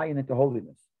it into ayin, into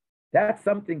holiness. That's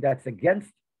something that's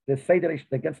against the Seder,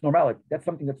 against normality. That's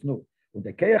something that's new.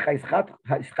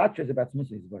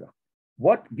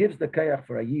 What gives the kayach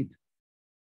for a yid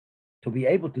to be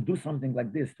able to do something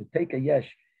like this, to take a yesh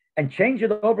and change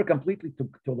it over completely to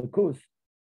Likus?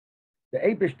 The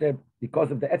Eibishter,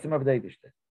 because of the etzem of the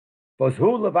Eibishter. Only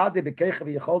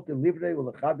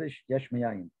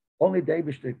the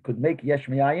Eibishter could make yesh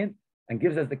miyayin and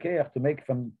gives us the kayach to make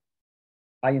from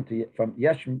ayin to from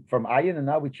yesh from ayin, and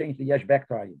now we change the yesh back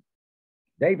to ayin.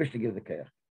 The Eibishter gives the kayach.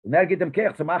 And now give them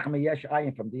kayach to machen yesh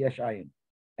ayin from the yesh ayin,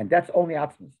 and that's only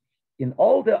atzmas. In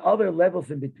all the other levels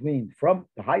in between, from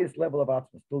the highest level of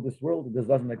atzmas till this world, this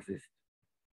doesn't exist.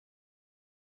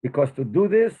 Because to do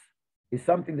this is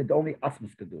something that only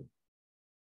atzmas could do.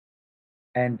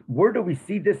 And where do we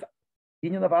see this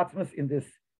union of atzmas in this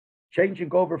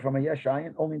changing over from a yesh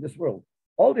ayin? Only in this world.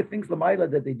 All the things l'mayla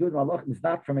that they do in malachim is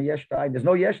not from a yesh to ayin. There's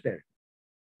no yesh there,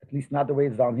 at least not the way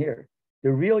it's down here.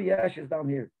 The real yesh is down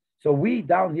here. So we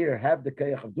down here have the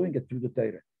kayach of doing it through the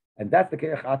Torah, and that's the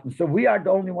kayach atzmas. So we are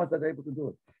the only ones that are able to do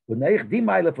it. When neich di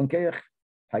mayla from kayach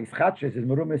ha'ischatzes is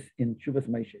merumis in Shuvas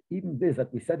Moshe. Even this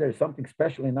that we said there is something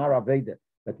special in our Aveda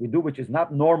that we do, which is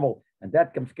not normal, and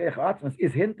that comes kayach atzmas,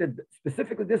 is hinted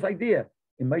specifically this idea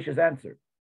in Moshe's answer.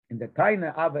 In the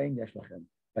Taina Ava Ein Yesh Lachem,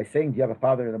 by saying, do you have a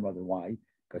father and a mother? Why?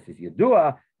 Because it's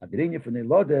Yedua, Adrinya from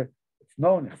Loder, it's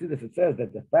known, it says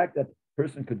that the fact that a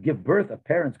person could give birth, a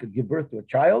parent could give birth to a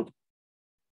child,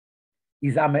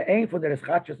 is a me'ain for the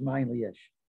Reschachas Ma'ain Liyesh.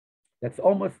 That's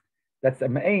a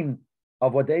me'ain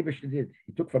of what David did.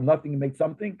 He took from nothing and made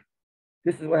something.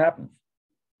 This is what happens.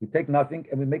 We take nothing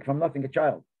and we make from nothing a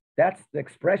child. That's the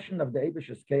expression of the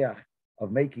Eibish's Keach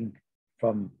of making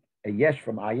from a yesh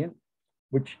from ayin,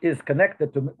 which is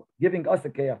connected to giving us a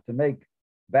Keach to make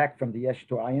back from the yesh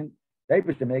to ayin. The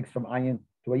Eibish makes from ayin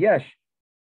to a yesh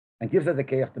and gives us a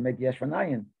Keach to make yesh from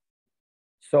ayin.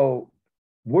 So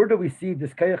where do we see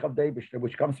this Keach of the Eibish,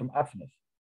 which comes from atzmas,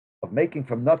 of making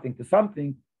from nothing to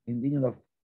something in the union of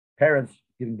parents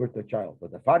giving birth to a child?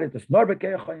 But the father is nor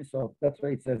bekeach ha'insof. That's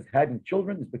why it says having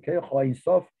children is bekeach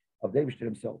ha'insof of the Eibush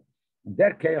himself. And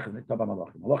their keach is the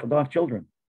malachim. Malachim don't have children.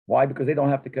 Why? Because they don't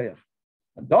have the keach.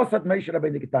 And das hat Moshe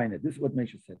Rabbeinu geteinet. This is what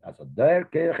Moshe said. Also their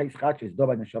keach is chachis do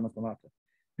by neshamas lamata.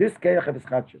 This keach is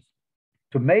chachis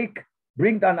to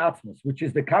bring down atzmus, which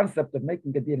is the concept of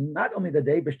making a deal. Not only that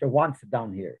the Eibush wants it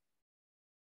down here.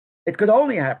 It could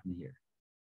only happen here.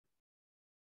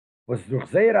 Was durch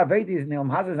sehr Avedi is neom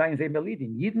haze sein ze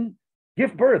melidin. Yidden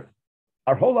give birth.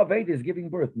 Our whole Avedi is giving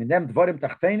birth. We nehmt dvorim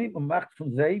tachtenim macht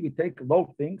von zei. We take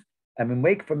low things and we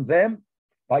make from them.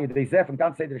 By the zeh from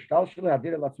ganz seder stalshule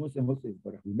hadir latzmus and musis.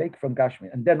 We make from Gashmi,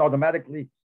 and then automatically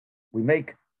we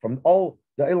make from all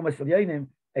the ilmas elyenim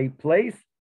a place,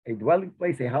 a dwelling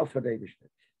place, a house for the Eibush.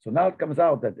 So now it comes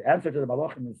out that the answer to the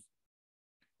malachim is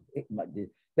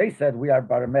they said we are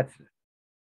bar metzvah.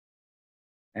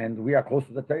 And we are close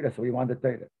to the Torah, so we want the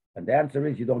Torah. And the answer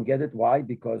is you don't get it. Why?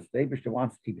 Because the Eibishter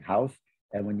wants a house,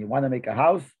 and when you want to make a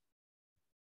house,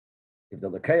 if the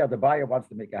Lekei of the buyer wants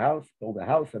to make a house, build a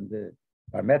house, and the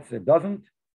Bar Metzvah doesn't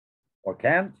or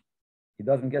can't, he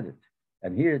doesn't get it.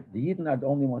 And here, the Yidden are the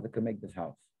only ones that can make this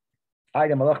house. Bring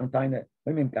down the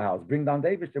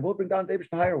Eibishter. We'll bring down the Eibishter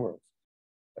to higher worlds.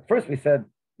 At first we said,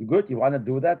 you're good, you want to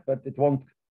do that, but it won't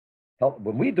help.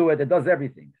 When we do it, it does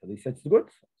everything. So he said, it's good,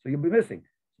 so you'll be missing.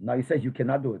 Now he says you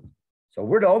cannot do it. So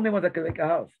we're the only ones that can make a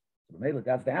house. So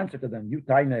that's the answer to them. You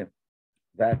taina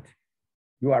that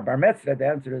you are bar metzvah. The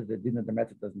answer is that din of the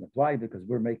metzvah doesn't apply because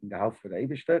we're making a house for the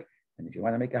Eibishter. And if you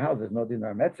want to make a house, there's no din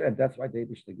of metzvah, and that's why the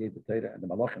Eibishter gave the Torah and the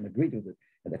Malachim agreed with it.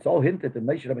 And that's all hinted in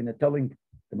Moshe Rabbeinu telling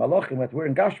the Malachim that we're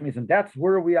in Gashmis, and that's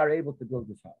where we are able to build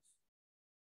this house.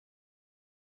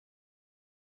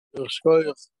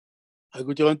 A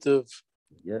good yontiv.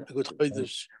 Yeah. A good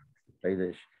chodesh.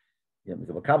 Yeah, mit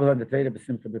der Kabel on the Torah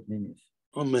besimcha b'pnimis.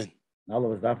 Amen. All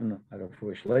of us dafen,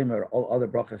 for Shleimer, all other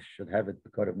brachas should have it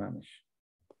because of mamish.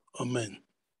 Amen.